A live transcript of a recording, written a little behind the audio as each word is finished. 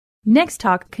Next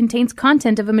Talk contains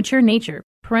content of a mature nature.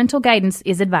 Parental guidance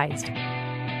is advised.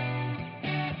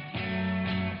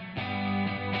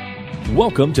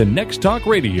 Welcome to Next Talk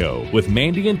Radio with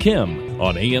Mandy and Kim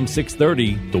on AM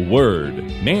 630, The Word.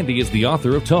 Mandy is the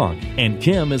author of Talk, and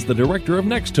Kim is the director of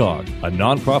Next Talk, a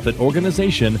nonprofit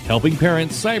organization helping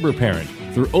parents cyberparent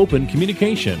through open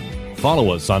communication. Follow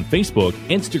us on Facebook,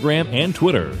 Instagram, and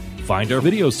Twitter. Find our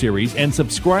video series and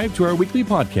subscribe to our weekly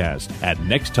podcast at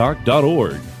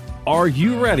nexttalk.org. Are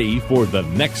you ready for the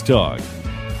Next Talk?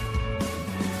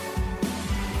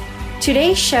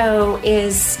 Today's show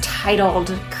is titled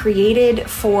Created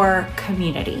for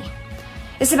Community.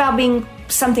 It's about being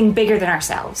something bigger than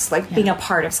ourselves, like being a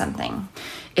part of something.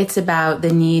 It's about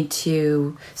the need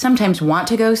to sometimes want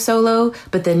to go solo,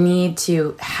 but the need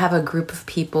to have a group of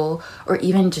people or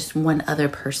even just one other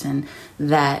person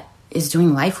that is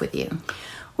doing life with you.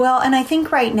 Well, and I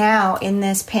think right now in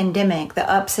this pandemic, the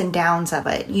ups and downs of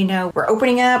it, we're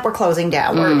opening up, we're closing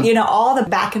down, we're, all the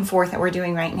back and forth that we're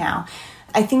doing right now.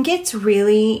 I think it's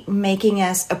really making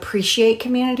us appreciate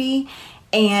community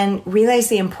and realize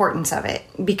the importance of it,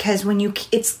 because when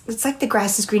it's like the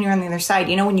grass is greener on the other side.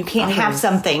 When you can't have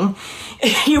something,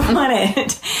 you want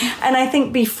it. And I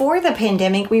think before the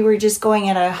pandemic, we were just going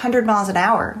at 100 miles an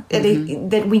hour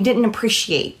that we didn't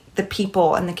appreciate the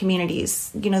people and the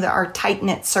communities, our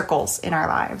tight-knit circles in our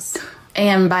lives.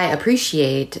 And by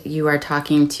appreciate, you are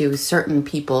talking to certain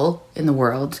people in the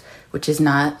world, which is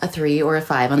not a 3 or a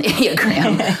 5 on the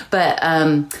Enneagram. But,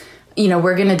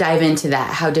 we're going to dive into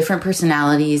that, how different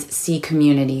personalities see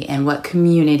community and what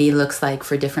community looks like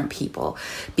for different people.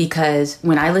 Because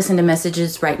when I listen to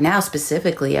messages right now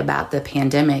specifically about the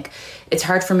pandemic, it's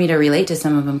hard for me to relate to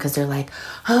some of them because they're like,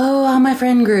 oh, all my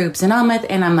friend groups and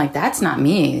and I'm like, that's not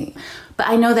me. But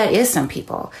I know that is some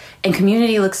people, and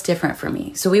community looks different for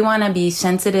me. So we want to be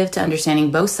sensitive to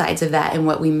understanding both sides of that and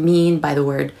what we mean by the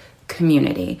word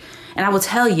community. And I will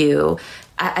tell you,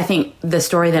 I think the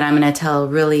story that I'm going to tell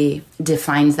really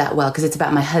defines that well, because it's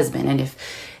about my husband. And if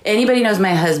anybody knows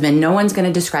my husband, no one's going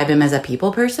to describe him as a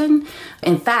people person.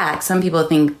 In fact, some people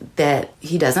think that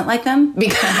he doesn't like them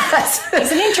because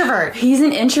he's an introvert. He's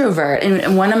an introvert.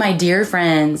 And one of my dear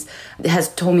friends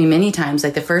has told me many times,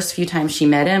 like the first few times she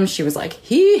met him, she was like,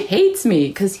 he hates me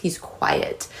because he's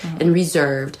quiet and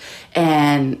reserved,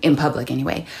 and in public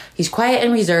anyway. He's quiet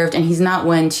and reserved, and he's not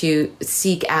one to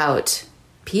seek out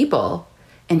people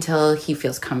until he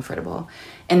feels comfortable.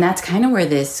 And that's kind of where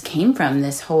this came from.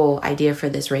 This whole idea for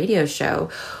this radio show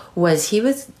was he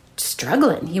was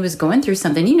struggling. He was going through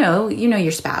something. You know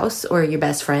your spouse or your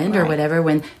best friend or whatever,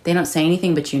 when they don't say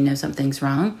anything, but something's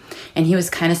wrong. And he was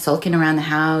kind of sulking around the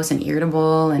house and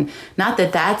irritable. And not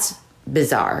that that's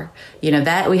bizarre,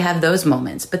 that we have those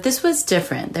moments, but this was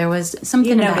different. There was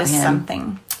something about him.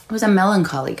 Something. It was a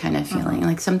melancholy kind of feeling,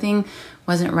 like something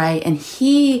wasn't right. And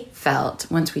he felt,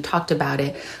 once we talked about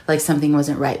it, like something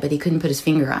wasn't right, but he couldn't put his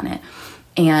finger on it.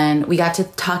 And we got to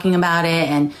talking about it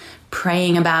and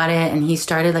praying about it. And he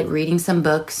started reading some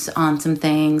books on some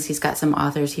things. He's got some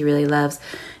authors he really loves,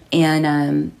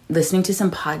 and listening to some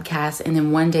podcasts. And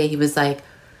then one day he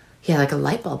had a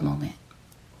light bulb moment.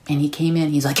 And he came in,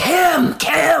 he's like, Kim!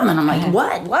 And I'm like,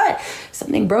 what?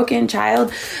 Something broken,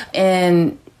 child?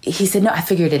 And he said, no, I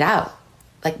figured it out.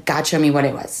 God showed me what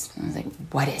it was. I was like,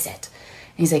 what is it?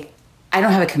 And he's like, I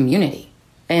don't have a community.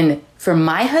 And for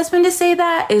my husband to say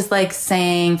that is like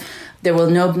saying there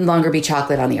will no longer be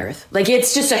chocolate on the earth.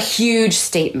 It's just a huge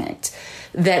statement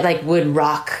that would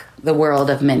rock the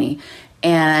world of many.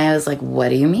 And I was like, what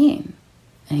do you mean?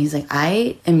 And he's like,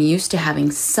 I am used to having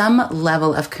some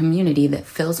level of community that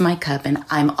fills my cup and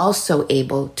I'm also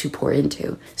able to pour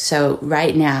into. So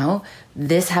right now,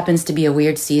 this happens to be a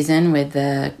weird season with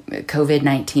the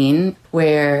COVID-19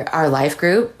 where our life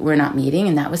group, we're not meeting.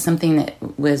 And that was something that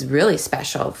was really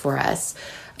special for us.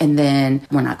 And then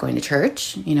we're not going to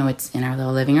church. It's in our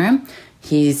little living room.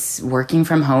 He's working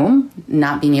from home,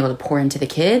 not being able to pour into the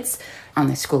kids on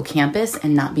the school campus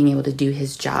and not being able to do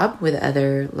his job with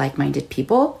other like-minded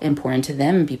people and pour into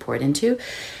them and be poured into.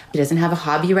 He doesn't have a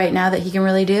hobby right now that he can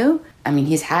really do.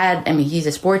 He's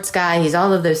a sports guy. He's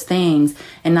all of those things.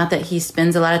 And not that he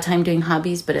spends a lot of time doing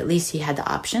hobbies, but at least he had the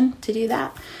option to do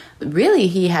that. Really,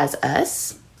 he has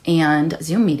us and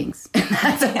Zoom meetings. And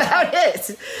that's about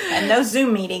it. And those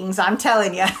Zoom meetings, I'm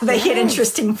telling you, they get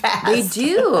interesting fast. They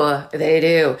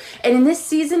do. And in this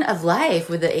season of life,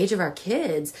 with the age of our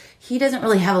kids, he doesn't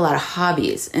really have a lot of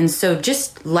hobbies. And so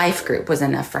just life group was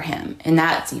enough for him. And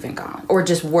that's even gone. Or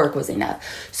just work was enough.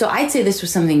 So I'd say this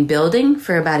was something building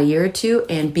for about a year or two.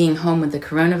 And being home with the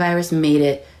coronavirus made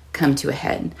it come to a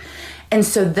head. And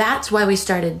so that's why we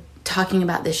started talking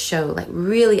about this show, like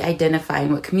really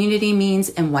identifying what community means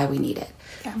and why we need it.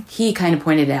 Yeah. He kind of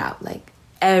pointed it out, like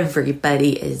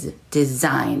everybody is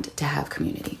designed to have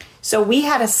community. So we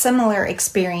had a similar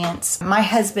experience. My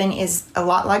husband is a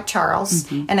lot like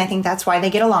Charles, and I think that's why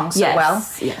they get along so well.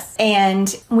 Yes.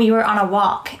 And we were on a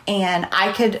walk, and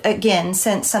I could, again,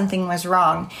 sense something was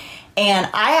wrong. And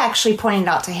I actually pointed it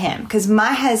out to him because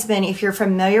my husband, if you're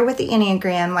familiar with the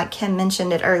Enneagram, like Kim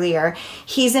mentioned it earlier,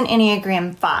 he's an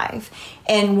Enneagram 5.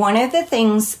 And one of the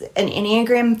things, an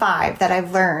Enneagram 5 that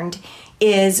I've learned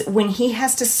is when he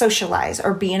has to socialize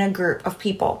or be in a group of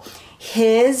people,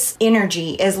 his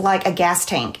energy is like a gas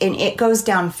tank and it goes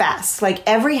down fast. Like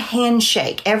every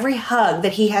handshake, every hug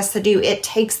that he has to do, it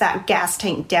takes that gas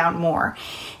tank down more.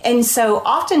 And so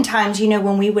oftentimes, you know,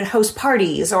 when we would host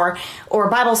parties or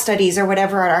Bible studies or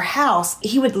whatever at our house,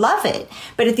 he would love it.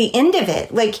 But at the end of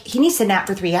it, like he needs to nap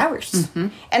for 3 hours.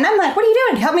 And I'm like, what are you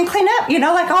doing? Help me clean up, you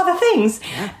know, like all the things.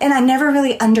 Yeah. And I never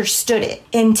really understood it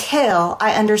until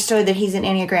I understood that he's an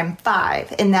Enneagram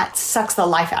 5 and that sucks the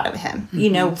life out of him, you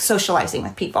know, socializing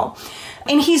with people.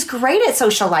 And he's great at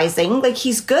socializing, like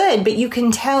he's good, but you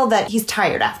can tell that he's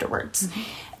tired afterwards.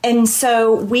 And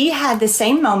so we had the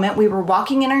same moment. We were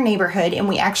walking in our neighborhood and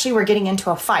we actually were getting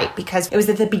into a fight because it was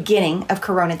at the beginning of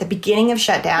Corona, at the beginning of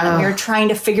shutdown, and we were trying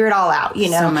to figure it all out, you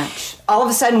know. So much. All of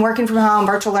a sudden working from home,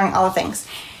 virtual learning, all the things.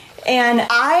 And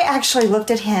I actually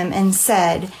looked at him and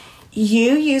said,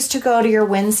 you used to go to your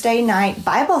Wednesday night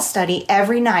Bible study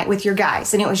every night with your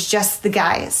guys, and it was just the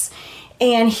guys.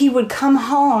 And he would come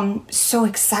home so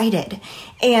excited.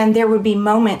 And there would be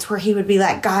moments where he would be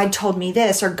like, God told me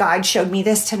this, or God showed me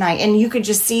this tonight. And you could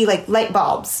just see like light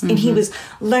bulbs. And he was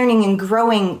learning and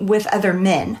growing with other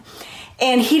men.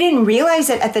 And he didn't realize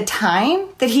it at the time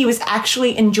that he was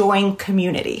actually enjoying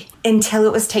community until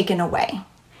it was taken away.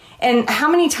 And how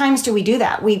many times do we do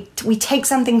that? We take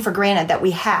something for granted that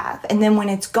we have. And then when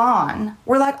it's gone,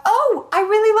 we're like, oh, I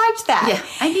really liked that. Yeah,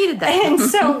 I needed that. And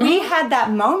so we had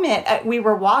that moment. We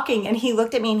were walking and he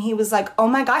looked at me and he was like, oh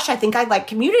my gosh, I think I like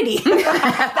community.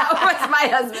 That was my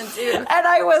husband too. And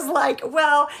I was like,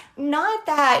 well, not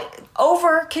that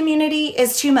over community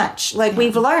is too much. Like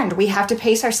we've learned, we have to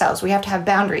pace ourselves. We have to have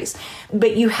boundaries.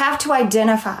 But you have to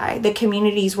identify the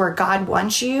communities where God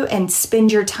wants you and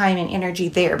spend your time and energy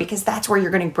there, because that's where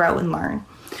you're going to grow and learn.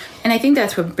 And I think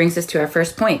that's what brings us to our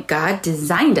first point. God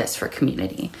designed us for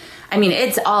community. I mean,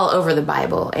 it's all over the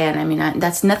Bible. And I mean,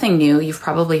 that's nothing new. You've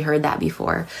probably heard that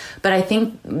before. But I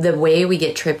think the way we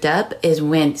get tripped up is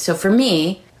when, so for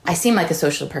me, I seem like a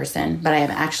social person, but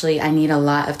I need a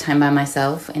lot of time by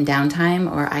myself and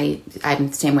downtime, or I'm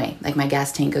the same way. Like my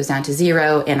gas tank goes down to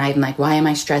 0 and I'm like, why am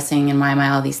I stressing and why am I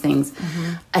all these things?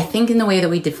 I think in the way that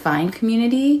we define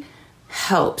community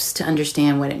helps to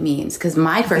understand what it means. Because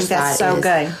my first thought so is,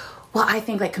 good. Well, I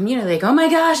think like community, like, oh my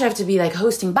gosh, I have to be like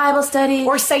hosting Bible study.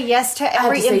 Or say yes to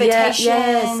every invitation.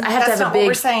 Yes. I have That's to have not a big, what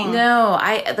we're saying. No,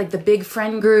 I like the big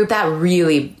friend group. That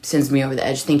really sends me over the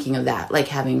edge thinking of that, like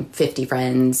having 50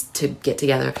 friends to get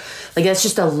together. Like that's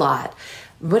just a lot.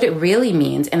 What it really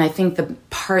means, and I think the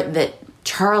part that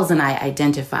Charles and I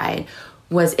identified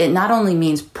was it not only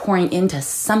means pouring into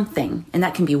something, and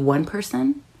that can be one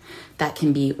person, that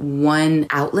can be one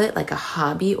outlet, like a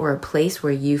hobby or a place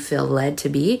where you feel led to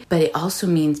be, but it also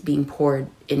means being poured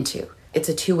into. It's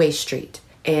a two-way street.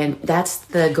 And that's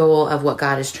the goal of what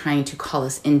God is trying to call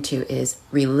us into, is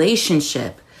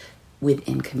relationship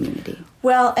within community.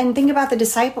 Well, and think about the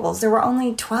disciples. There were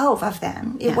only 12 of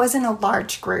them. It wasn't a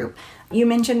large group. You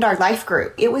mentioned our life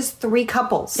group. It was 3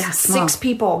 couples, 6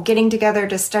 people getting together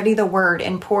to study the word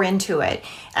and pour into it.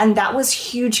 And that was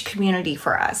huge community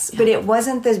for us. Yeah. But it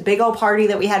wasn't this big old party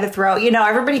that we had to throw. You know,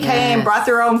 everybody came, brought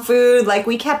their own food. Like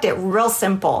we kept it real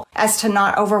simple as to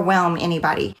not overwhelm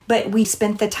anybody. But we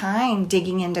spent the time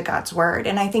digging into God's word.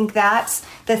 And I think that's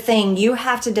the thing. You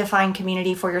have to define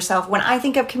community for yourself. When I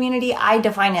think of community, I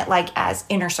define it like as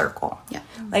inner circle. Yeah.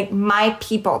 Like my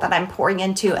people that I'm pouring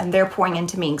into and they're pouring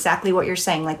into me. Exactly what you're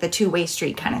saying, like the two-way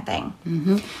street kind of thing.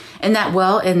 Mm-hmm. And that,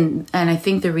 well, and I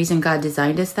think the reason God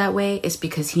designed us that way is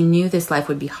because he knew this life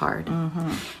would be hard.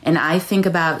 Mm-hmm. And I think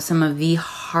about some of the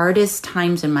hardest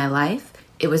times in my life.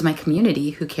 It was my community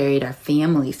who carried our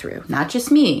family through, not just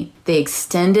me. They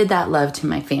extended that love to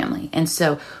my family. And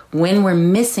so when we're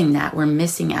missing that, we're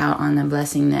missing out on the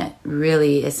blessing that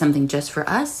really is something just for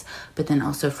us, but then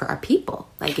also for our people.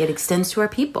 Like it extends to our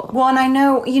people. Well, and I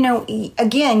know, you know,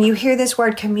 again, you hear this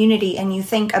word community and you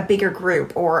think a bigger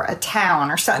group or a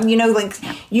town or something, you know, like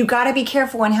you got to be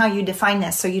careful in how you define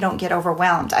this so you don't get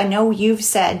overwhelmed. I know you've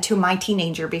said to my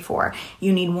teenager before,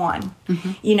 you need one.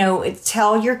 Mm-hmm. You know,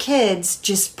 tell your kids,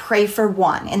 just pray for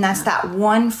one. And that's that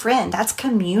one friend. That's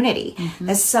community.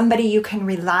 That's somebody you can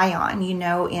rely on, you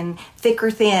know, in thick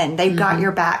or thin. They've got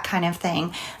your back kind of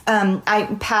thing.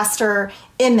 Pastor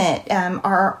Emmett,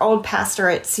 our old pastor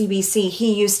at CBC,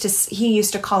 he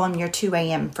used to call them your 2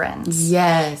 a.m. friends.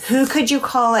 Yes. Who could you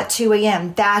call at 2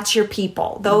 a.m.? That's your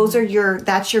people. Those are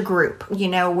that's your group, you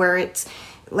know, where it's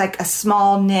like a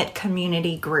small knit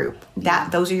community group.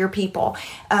 Those are your people.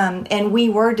 And we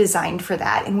were designed for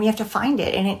that, and we have to find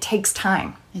it, and it takes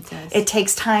time. It does. It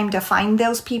takes time to find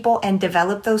those people and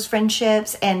develop those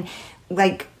friendships and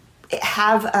like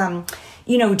have,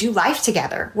 do life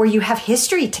together where you have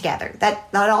history together. That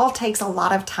all takes a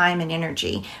lot of time and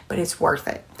energy, but it's worth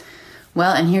it.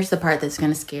 Well, and here's the part that's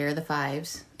going to scare the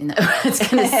fives.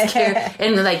 It's going to scare,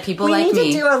 and like people like me. We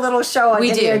need to do a little show on Enneagrams. We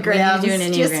need to do an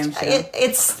Enneagram show.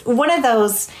 It's one of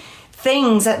those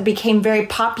things that became very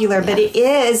popular, but it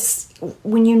is,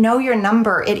 when you know your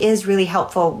number, it is really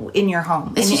helpful in your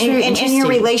home, in your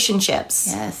relationships.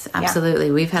 Yes, absolutely.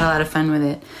 Yeah. We've had a lot of fun with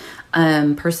it,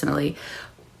 personally.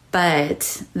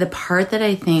 But the part that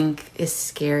I think is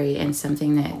scary and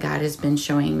something that God has been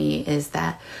showing me is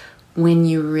that when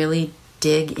you really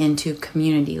dig into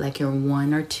community, like you're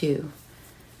one or two,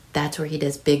 that's where he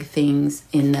does big things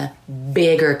in the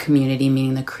bigger community,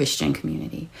 meaning the Christian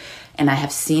community. And I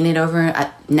have seen it over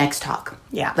at Next Talk.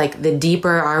 Yeah. Like the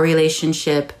deeper our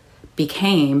relationship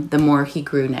became, the more he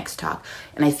grew Next Talk.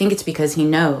 And I think it's because he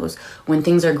knows when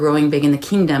things are growing big in the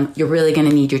kingdom, you're really going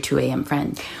to need your 2 a.m.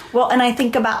 friend. Well, and I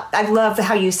love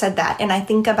how you said that. And I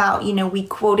think about, we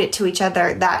quote it to each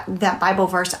other, that Bible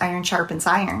verse, iron sharpens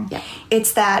iron. Yeah.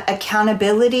 It's that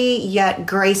accountability yet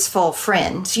graceful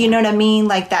friends. You know what I mean?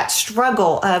 Like that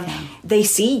struggle of they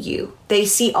see you. They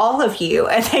see all of you,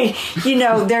 and they,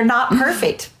 they're not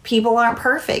perfect. People aren't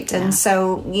perfect. And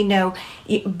so,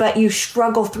 but you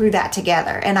struggle through that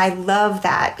together. And I love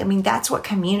that. I mean, that's what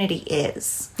community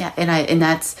is. Yeah. And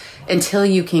that's until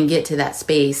you can get to that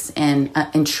space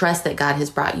and trust that God has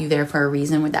brought you there for a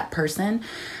reason with that person,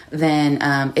 then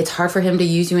it's hard for him to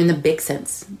use you in the big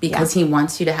sense because he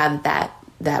wants you to have that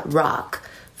rock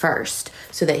first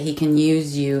so that he can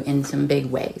use you in some big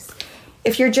ways.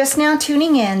 If you're just now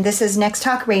tuning in, this is Next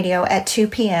Talk Radio at 2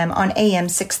 p.m. on AM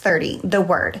 630, The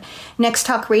Word. Next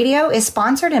Talk Radio is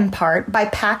sponsored in part by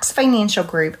Pax Financial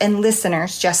Group and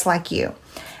listeners just like you.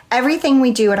 Everything we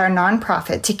do at our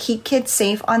nonprofit to keep kids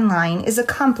safe online is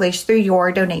accomplished through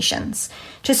your donations.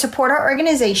 To support our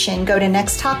organization, go to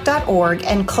nexttalk.org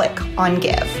and click on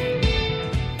Give.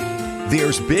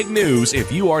 There's big news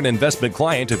if you are an investment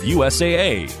client of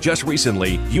USAA. Just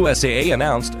recently, USAA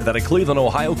announced that a Cleveland,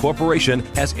 Ohio corporation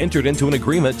has entered into an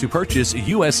agreement to purchase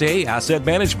USAA Asset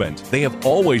Management. They have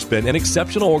always been an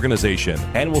exceptional organization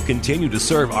and will continue to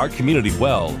serve our community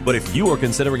well. But if you are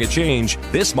considering a change,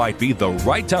 this might be the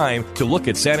right time to look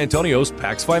at San Antonio's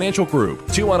Pax Financial Group.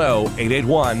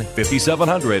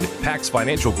 210-881-5700,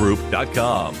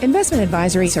 paxfinancialgroup.com. Investment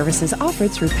advisory services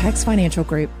offered through Pax Financial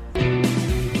Group.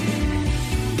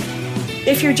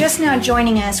 If you're just now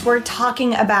joining us, we're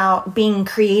talking about being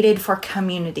created for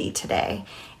community today.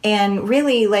 And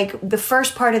really, like the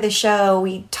first part of the show,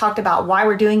 we talked about why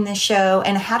we're doing this show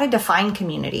and how to define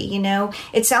community.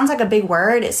 It sounds like a big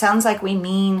word. It sounds like we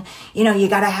mean, you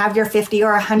got to have your 50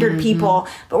 or 100 people.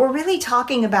 But we're really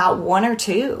talking about one or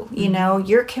two,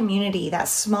 your community, that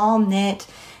small knit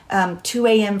 2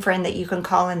 a.m. friend that you can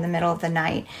call in the middle of the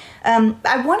night.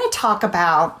 I want to talk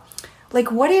about,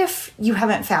 what if you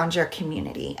haven't found your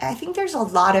community? I think there's a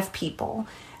lot of people,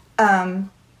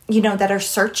 that are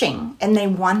searching and they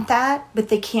want that, but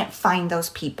they can't find those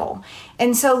people.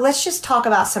 And so let's just talk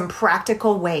about some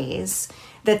practical ways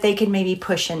that they can maybe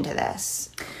push into this.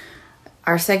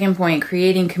 Our second point,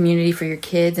 creating community for your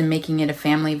kids and making it a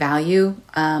family value.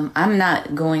 I'm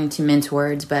not going to mince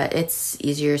words, but it's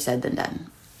easier said than done.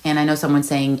 And I know someone's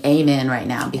saying amen right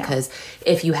now because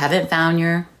if you haven't found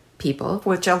your people,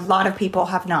 which a lot of people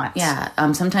have not. Yeah.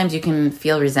 Sometimes you can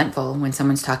feel resentful when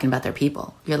someone's talking about their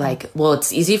people. You're like, well,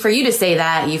 it's easy for you to say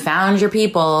that. You found your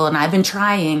people and I've been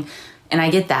trying. And I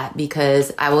get that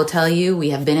because I will tell you, we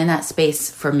have been in that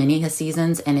space for many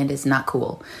seasons and it is not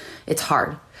cool. It's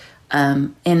hard.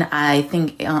 And I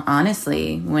think,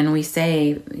 honestly, when we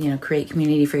say, create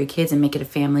community for your kids and make it a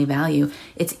family value,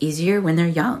 it's easier when they're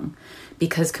young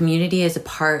because community is a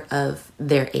part of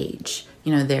their age.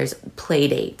 There's play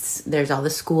dates, there's all the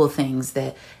school things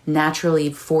that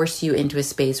naturally force you into a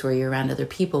space where you're around other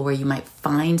people, where you might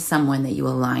find someone that you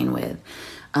align with.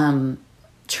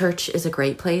 Church is a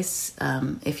great place.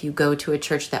 If you go to a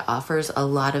church that offers a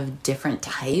lot of different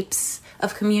types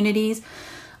of communities,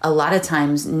 a lot of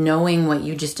times knowing what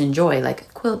you just enjoy,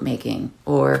 like quilt making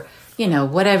or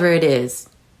whatever it is,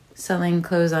 selling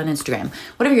clothes on Instagram,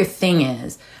 whatever your thing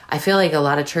is. I feel like a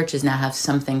lot of churches now have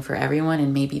something for everyone,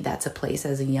 and maybe that's a place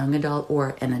as a young adult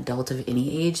or an adult of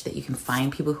any age that you can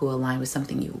find people who align with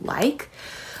something you like.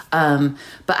 But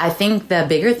I think the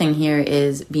bigger thing here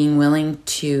is being willing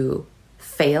to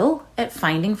fail at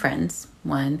finding friends,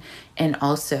 one, and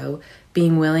also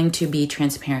being willing to be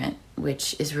transparent,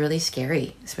 which is really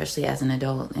scary, especially as an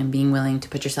adult, and being willing to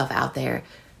put yourself out there,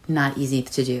 not easy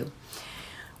to do.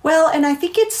 Well, and I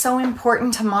think it's so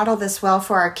important to model this well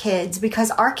for our kids, because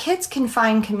our kids can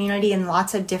find community in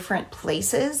lots of different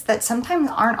places that sometimes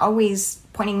aren't always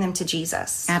pointing them to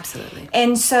Jesus. Absolutely.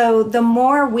 And so the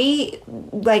more we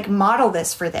model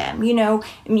this for them,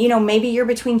 maybe you're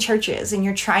between churches and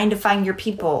you're trying to find your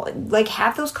people,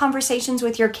 have those conversations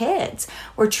with your kids.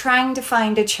 We're trying to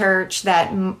find a church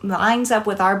that lines up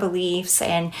with our beliefs,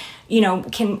 and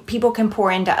people can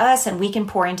pour into us and we can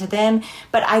pour into them.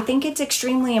 But I think it's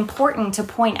extremely important to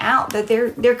point out that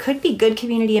there could be good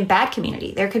community and bad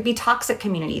community. There could be toxic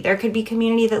community. There could be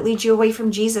community that leads you away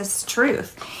from Jesus'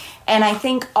 truth. And I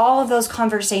think all of those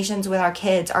conversations with our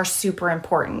kids are super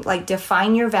important.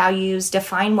 Define your values,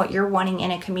 define what you're wanting in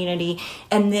a community,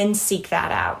 and then seek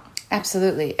that out.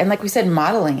 Absolutely. And like we said,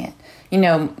 modeling it.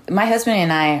 My husband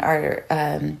and I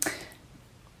are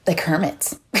like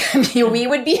hermits. We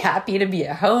would be happy to be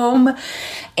at home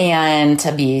and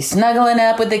to be snuggling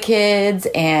up with the kids.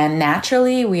 And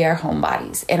naturally, we are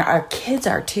homebodies. And our kids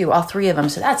are too, all three of them.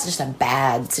 So that's just a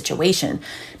bad situation,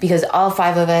 because all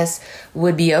five of us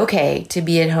would be okay to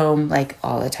be at home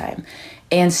all the time.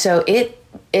 And so it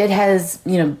has,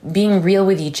 being real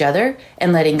with each other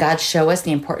and letting God show us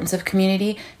the importance of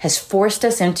community has forced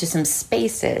us into some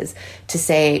spaces to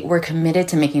say, we're committed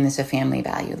to making this a family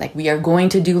value. We are going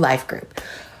to do life group.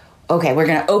 Okay, we're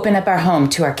going to open up our home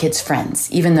to our kids'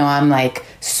 friends, even though I'm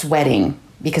sweating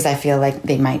because I feel like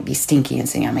they might be stinky and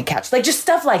sitting on my couch. Just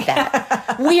stuff like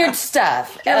that. Weird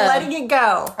stuff. You're letting it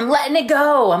go. I'm letting it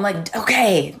go. I'm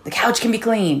okay, the couch can be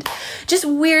cleaned. Just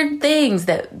weird things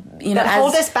that, that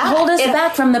hold us back. Hold us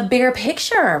back from the bigger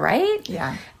picture, right?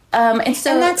 Yeah. And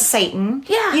that's Satan.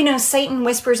 Yeah. Satan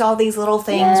whispers all these little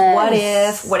things.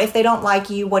 Yes. What if they don't like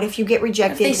you? What if you get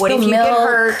rejected? What if you get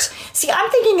hurt? See, I'm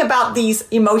thinking about these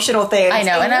emotional things. I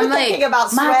know. And I'm thinking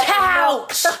about my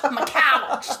couch,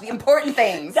 the important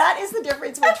things. That is the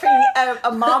difference between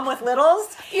a mom with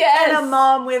littles yes. and a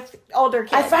mom with older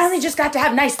kids. I finally just got to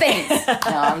have nice things. No,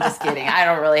 I'm just kidding. I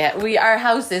don't really our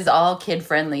house is all kid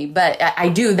friendly, but I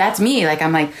do. That's me.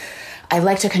 I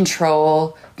like to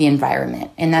control the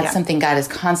environment. And that's something God is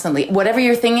constantly, whatever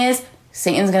your thing is,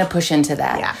 Satan's going to push into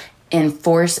that and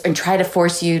try to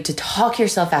force you to talk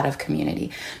yourself out of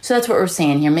community. So that's what we're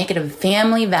saying here. Make it a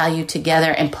family value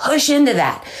together and push into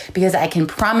that, because I can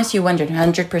promise you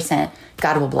 100%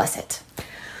 God will bless it.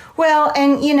 Well,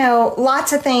 and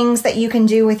lots of things that you can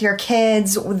do with your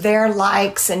kids, their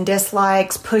likes and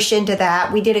dislikes, push into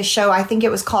that. We did a show, I think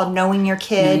it was called Knowing Your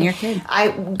Kid. Knowing Your Kid.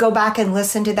 I go back and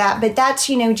listen to that. But that's,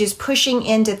 just pushing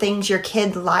into things your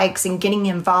kid likes and getting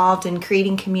involved and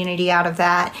creating community out of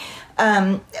that.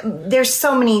 There's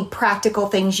so many practical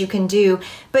things you can do.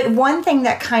 But one thing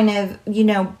that kind of,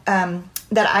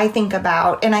 that I think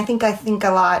about, and I think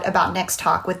a lot about Next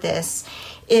Talk with this,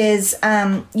 is,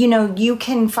 you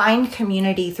can find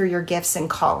community through your gifts and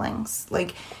callings,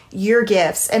 your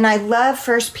gifts. And I love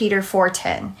 1 Peter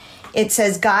 4:10. It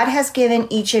says, God has given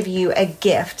each of you a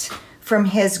gift from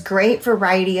his great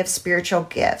variety of spiritual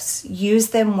gifts. Use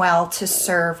them well to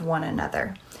serve one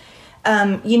another.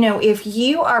 If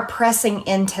you are pressing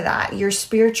into that, your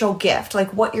spiritual gift,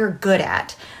 what you're good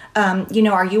at,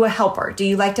 are you a helper? Do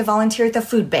you like to volunteer at the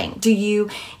food bank? Do you,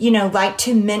 like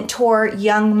to mentor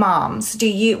young moms? Do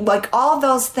you all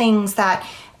those things that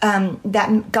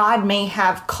God may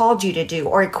have called you to do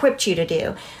or equipped you to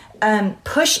do?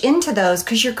 Push into those,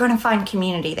 because you're going to find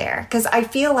community there. Because I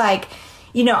feel like,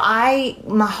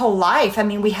 my whole life,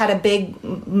 we had a big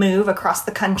move across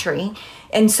the country.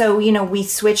 And so, we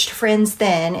switched friends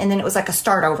then, and then it was like a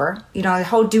start over, a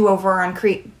whole do-over on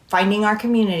finding our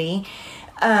community.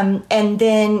 And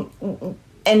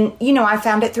I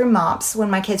found it through MOPS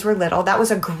when my kids were little. That was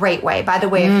a great way. By the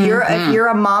way, if you're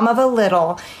a mom of a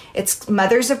little, it's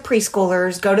Mothers of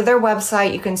Preschoolers. Go to their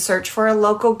website. You can search for a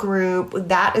local group.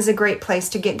 That is a great place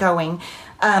to get going.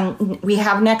 We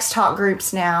have Next Talk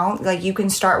groups now. You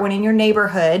can start one in your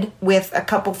neighborhood with a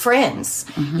couple friends,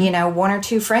 one or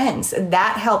two friends.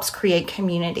 That helps create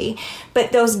community.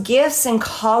 But those gifts and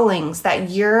callings that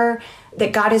you're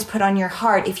that God has put on your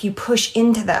heart, if you push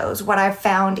into those, what I've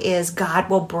found is God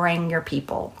will bring your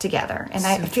people together. And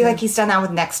I feel like he's done that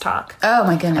with Next Talk. Oh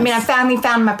my goodness. I mean, I finally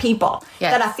found my people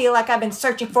Yes. that I feel like I've been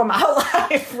searching for my whole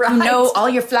life, right? You know all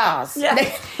your flaws. Yeah.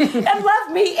 And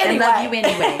love me anyway. And love you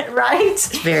anyway. Right?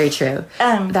 Very true.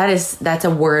 That's a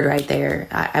word right there.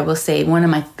 I will say one of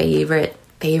my favorite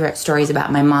stories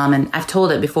about my mom, and I've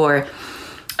told it before.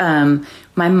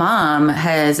 My mom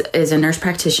is a nurse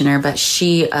practitioner, but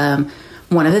she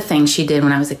one of the things she did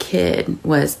when I was a kid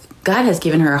was God has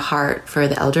given her a heart for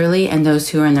the elderly and those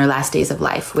who are in their last days of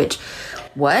life, which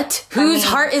whose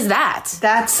heart is that?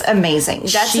 That's amazing.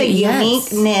 That's a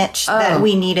unique niche that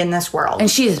we need in this world. And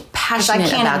she is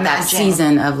passionate about that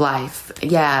season of life.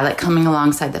 Yeah, like coming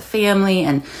alongside the family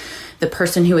and the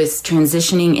person who is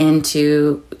transitioning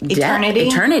into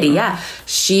eternity. Yeah.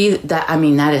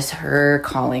 That is her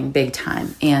calling big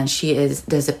time. And she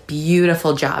does a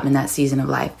beautiful job in that season of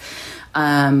life.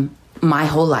 My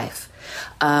whole life.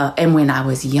 And when I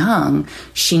was young,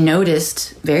 she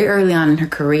noticed very early on in her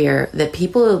career that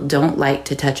people don't like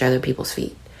to touch other people's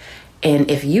feet. And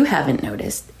if you haven't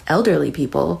noticed, elderly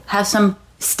people have some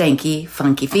stanky,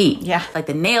 funky feet. Yeah. Like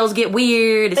the nails get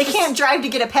weird. They can't drive to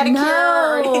get a pedicure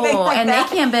or anything like and that.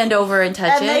 They can't bend over and touch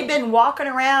and it. And they've been walking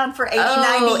around for 80,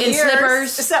 90 years. In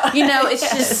slippers. So, it's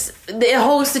just the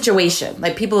whole situation.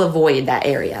 Like people avoid that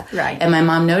area. Right. And my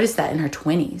mom noticed that in her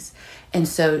 20s. And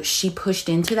so she pushed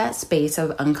into that space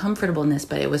of uncomfortableness,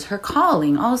 but it was her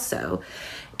calling also.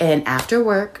 And after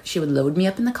work, she would load me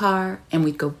up in the car and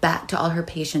we'd go back to all her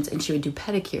patients and she would do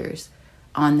pedicures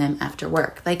on them after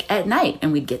work, like at night,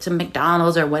 and we'd get some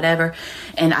McDonald's or whatever.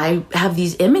 And I have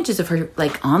these images of her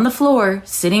like on the floor,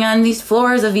 sitting on these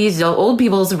floors of these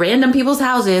random people's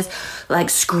houses, like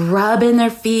scrubbing their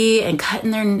feet and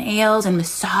cutting their nails and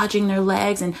massaging their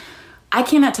legs. And I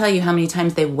cannot tell you how many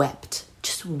times they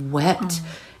just wept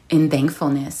in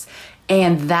thankfulness.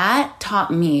 And that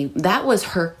taught me, that was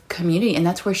her community. And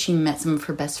that's where she met some of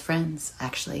her best friends,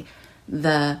 actually.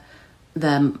 The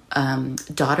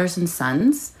daughters and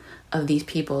sons of these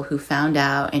people who found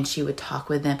out, and she would talk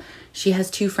with them. She has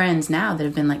 2 friends now that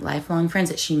have been like lifelong friends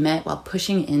that she met while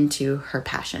pushing into her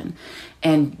passion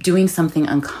and doing something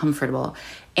uncomfortable.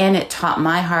 And it taught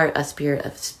my heart a spirit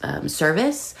of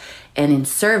service. And in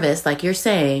service, like you're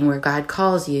saying, where God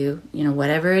calls you,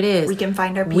 whatever it is, we can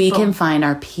find our people. We can find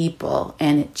our people.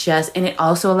 And it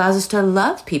also allows us to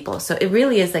love people. So it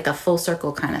really is like a full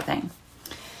circle kind of thing.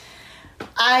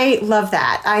 I love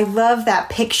that. I love that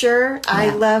picture. Yeah. I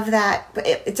love that.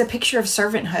 It's a picture of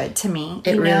servanthood to me.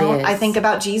 It really is. I think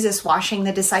about Jesus washing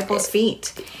the disciples'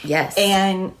 feet. Yes.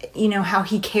 And, how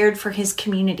he cared for his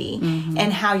community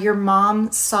and how your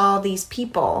mom saw these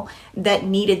people that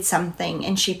needed something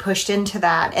and she pushed into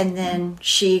that. And then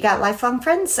she got lifelong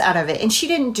friends out of it. And she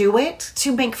didn't do it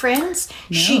to make friends.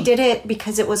 No. She did it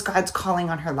because it was God's calling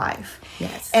on her life.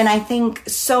 Yes. And I think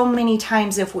so many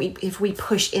times if we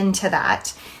push into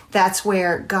that, that's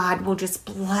where God will just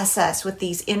bless us with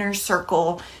these inner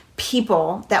circle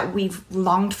people that we've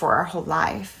longed for our whole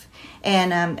life.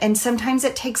 And sometimes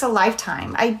it takes a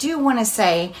lifetime. I do want to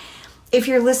say, if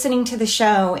you're listening to the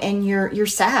show and you're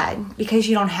sad because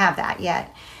you don't have that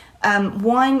yet,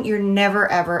 one, you're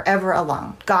never, ever, ever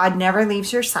alone. God never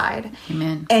leaves your side.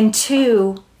 Amen. And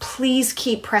 2, please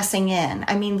keep pressing in.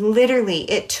 I mean, literally,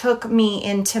 it took me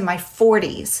into my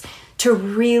 40s to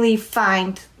really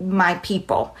find my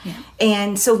people. Yeah.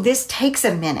 And so this takes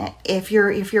a minute. If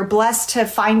you're blessed to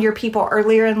find your people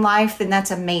earlier in life, then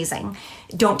that's amazing.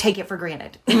 Don't take it for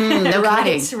granted. No right?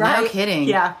 kidding. Right? No kidding.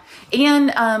 Yeah.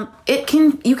 And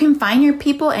you can find your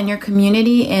people and your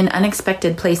community in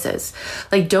unexpected places.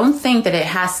 Like, don't think that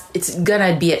it's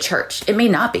gonna be at church. It may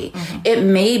not be. It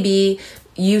may be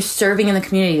you serving in the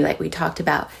community, like we talked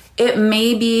about. It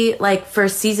may be like, for a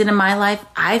season in my life,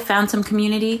 I found some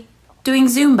community doing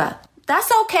Zumba.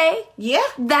 That's okay. Yeah.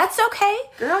 That's okay.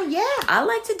 Girl, yeah. I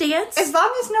like to dance. As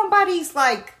long as nobody's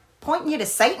like pointing you to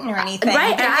Satan or anything.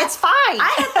 Right. It's fine.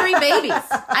 I had 3 babies.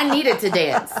 I needed to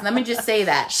dance. Let me just say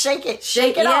that. Shake it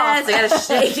Yes, off. I gotta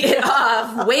shake it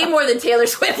off. Way more than Taylor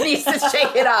Swift needs to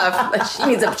shake it off. She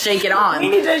needs to shake it on. We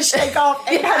need to shake off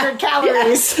 800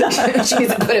 calories. Yeah. She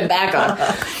needs to put it back on.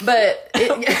 But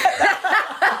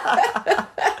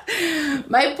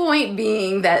my point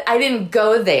being that I didn't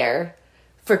go there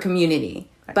for community.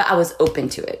 But I was open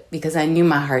to it because I knew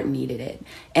my heart needed it.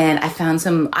 And I found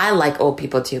I like old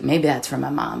people too. Maybe that's from my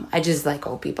mom. I just like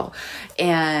old people.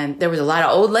 And there was a lot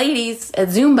of old ladies at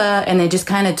Zumba and they just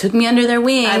kind of took me under their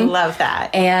wing. I love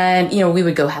that. And, we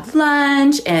would go have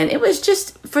lunch and it was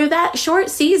just, for that short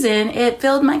season, it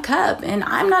filled my cup. And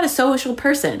I'm not a social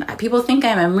person. People think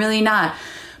I'm really not.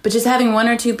 But just having one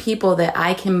or two people that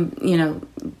I can,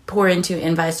 pour into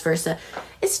and vice versa,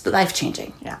 it's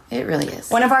life-changing. Yeah. It really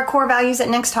is. One of our core values at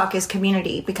Next Talk is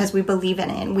community, because we believe in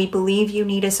it. We believe you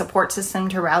need a support system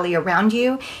to rally around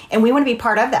you, and we want to be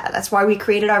part of that. That's why we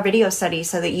created our video studies,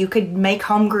 so that you could make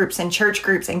home groups and church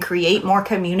groups and create more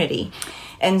community.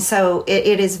 And so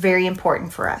it is very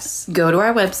important for us. Go to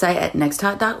our website at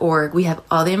nexttalk.org. We have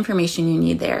all the information you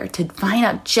need there to find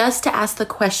out, just to ask the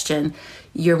question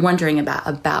you're wondering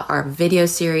about our video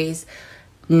series.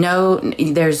 No,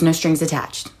 there's no strings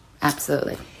attached.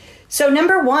 Absolutely. So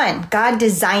 1, God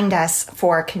designed us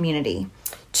for community.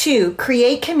 2,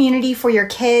 create community for your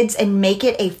kids and make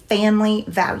it a family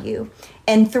value.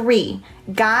 And 3,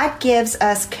 God gives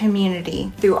us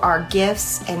community through our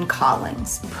gifts and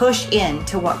callings. Push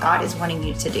into what God is wanting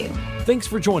you to do. Thanks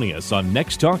for joining us on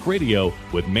Next Talk Radio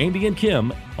with Mandy and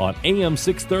Kim on AM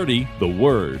 630, The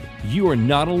Word. You are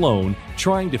not alone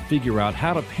trying to figure out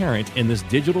how to parent in this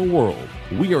digital world.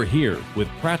 We are here with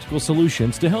practical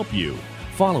solutions to help you.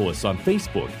 Follow us on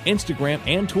Facebook, Instagram,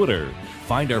 and Twitter.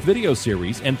 Find our video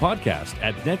series and podcast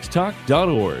at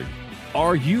nexttalk.org.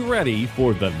 Are you ready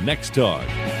for the next talk?